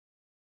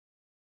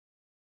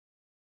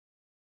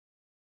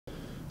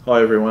Hi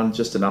everyone,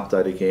 just an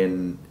update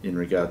again in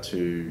regard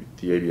to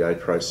the EBA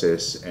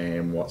process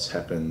and what's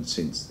happened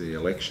since the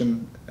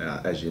election.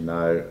 As you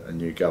know, a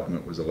new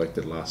government was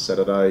elected last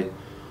Saturday,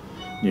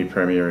 new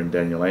Premier in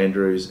Daniel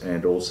Andrews,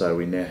 and also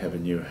we now have a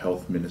new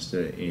Health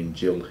Minister in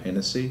Jill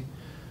Hennessy.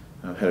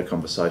 I had a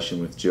conversation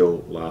with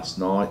Jill last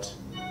night,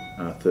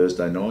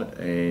 Thursday night,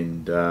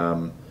 and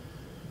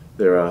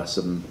there are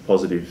some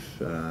positive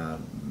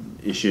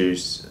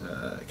issues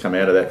come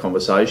out of that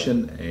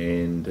conversation,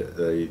 and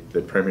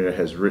the Premier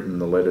has written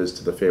the letters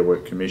to the Fair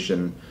Work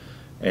Commission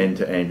and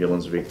to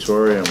Ambulance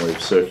Victoria, and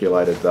we've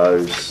circulated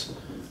those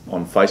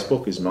on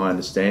Facebook, is my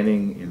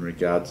understanding, in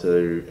regard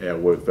to our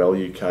work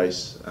value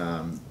case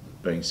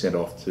being sent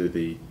off to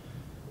the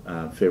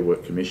Fair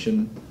Work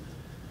Commission.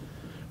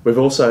 We've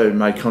also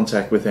made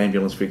contact with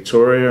Ambulance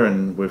Victoria,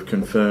 and we've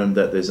confirmed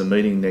that there's a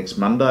meeting next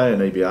Monday, an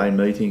EBA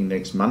meeting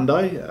next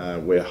Monday.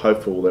 We're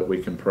hopeful that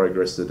we can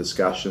progress the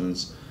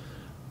discussions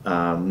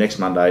next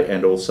Monday,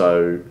 and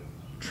also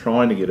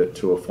trying to get it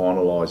to a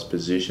finalised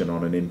position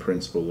on an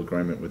in-principle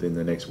agreement within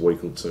the next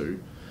week or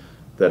two,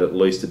 that at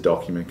least a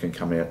document can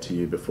come out to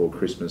you before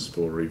Christmas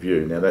for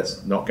review. Now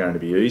that's not going to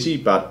be easy,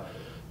 but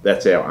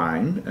that's our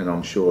aim, and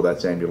I'm sure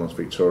that's Ambulance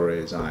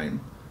Victoria's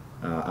aim.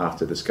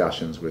 After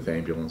discussions with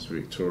Ambulance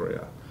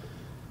Victoria.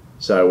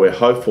 So we're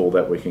hopeful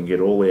that we can get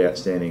all the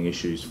outstanding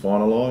issues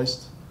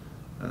finalised.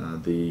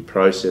 The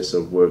process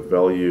of work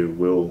value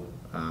will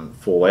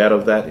fall out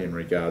of that, in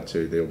regard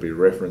to there'll be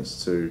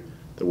reference to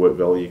the work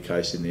value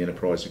case in the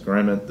enterprise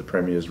agreement. The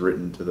Premier's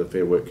written to the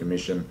Fair Work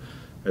Commission,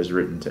 has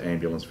written to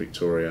Ambulance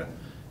Victoria,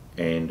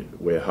 and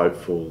we're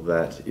hopeful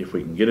that if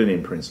we can get an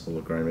in-principle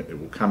agreement, it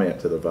will come out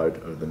to the vote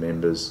of the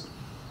members.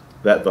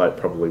 That vote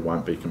probably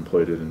won't be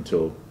completed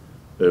until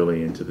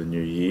early into the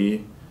new year,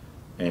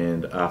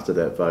 and after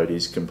that vote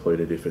is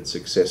completed, if it's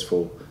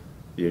successful,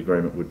 the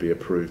agreement would be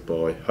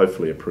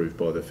hopefully approved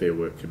by the Fair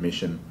Work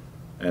Commission,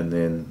 and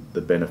then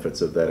the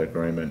benefits of that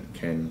agreement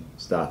can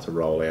start to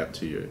roll out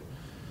to you.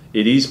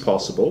 It is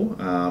possible,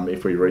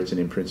 if we reach an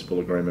in-principle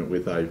agreement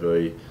with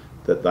AV,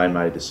 that they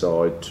may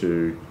decide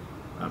to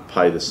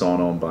pay the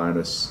sign-on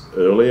bonus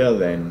earlier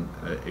than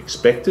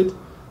expected,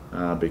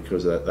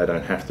 because they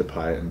don't have to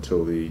pay it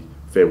until the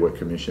Fair Work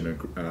Commission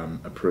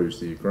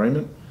approves the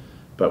agreement,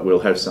 but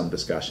we'll have some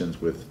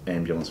discussions with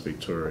Ambulance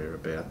Victoria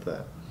about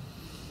that.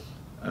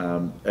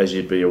 As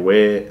you'd be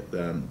aware,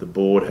 the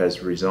board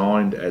has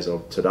resigned as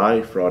of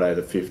today, Friday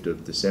the 5th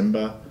of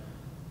December,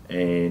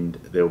 and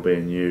there'll be a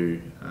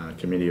new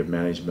committee of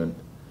management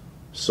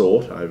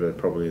sought over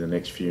probably the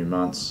next few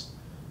months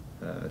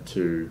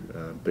to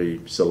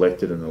be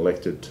selected and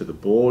elected to the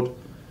board.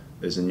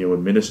 There's a new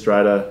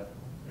administrator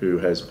who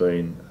has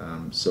been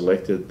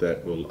selected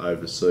that will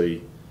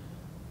oversee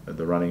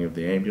the running of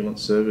the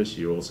ambulance service.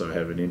 You also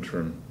have an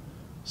interim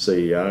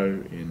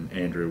CEO in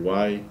Andrew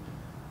Way,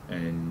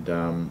 and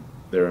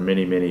there are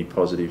many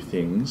positive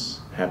things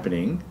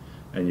happening,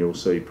 and you'll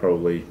see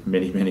probably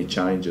many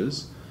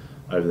changes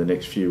over the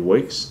next few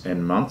weeks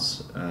and months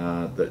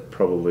that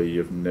probably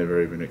you've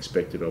never even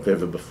expected of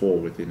ever before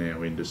within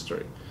our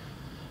industry.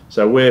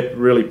 So we're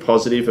really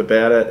positive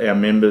about it. Our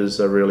members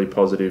are really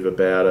positive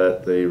about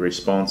it. The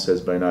response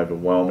has been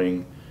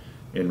overwhelming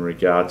in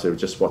regard to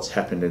just what's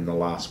happened in the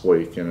last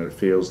week, and it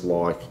feels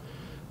like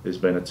there's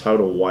been a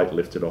total weight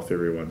lifted off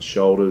everyone's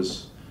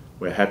shoulders.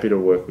 We're happy to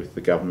work with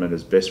the government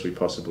as best we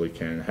possibly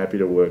can, happy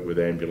to work with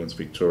Ambulance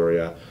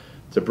Victoria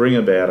to bring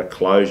about a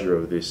closure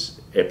of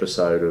this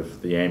episode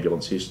of the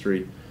ambulance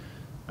history,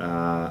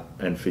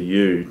 and for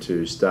you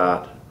to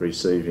start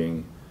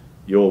receiving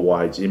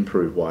your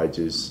improved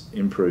wages,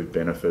 improved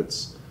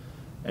benefits,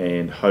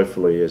 and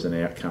hopefully as an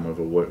outcome of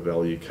a work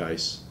value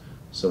case,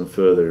 some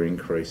further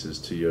increases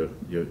to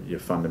your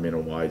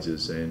fundamental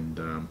wages, and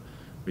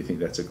we think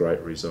that's a great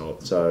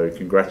result. So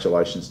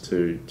congratulations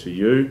to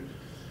you.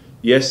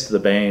 Yes, the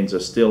bans are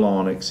still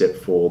on, except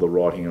for the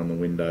writing on the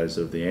windows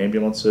of the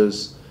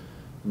ambulances.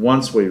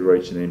 Once we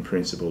reach an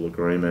in-principle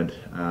agreement,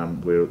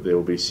 there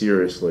will be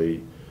serious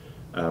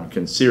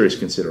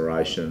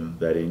consideration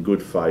that in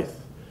good faith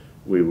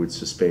we would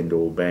suspend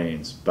all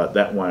bans, but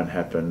that won't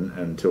happen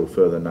until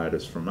further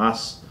notice from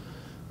us,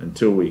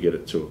 until we get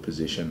it to a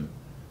position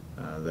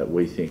that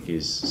we think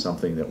is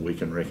something that we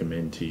can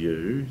recommend to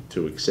you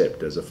to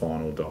accept as a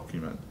final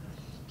document.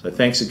 So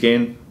thanks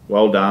again,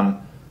 well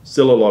done.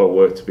 Still a lot of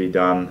work to be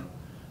done,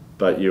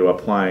 but you are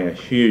playing a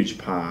huge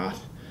part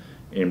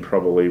in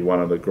probably one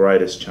of the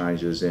greatest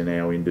changes in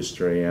our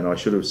industry. And I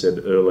should have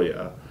said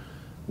earlier,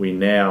 we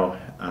now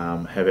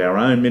have our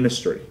own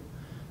ministry.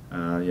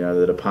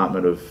 The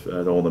Department of,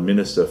 or the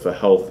Minister for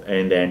Health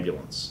and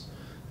Ambulance.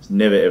 It's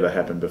never ever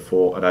happened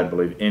before. I don't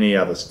believe any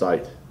other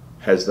state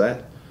has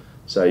that.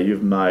 So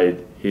you've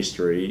made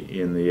history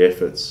in the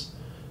efforts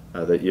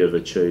that you've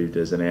achieved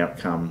as an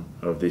outcome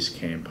of this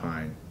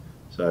campaign.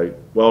 So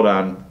well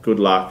done, good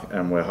luck,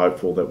 and we're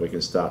hopeful that we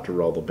can start to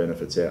roll the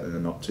benefits out in the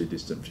not too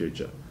distant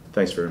future.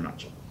 Thanks very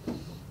much.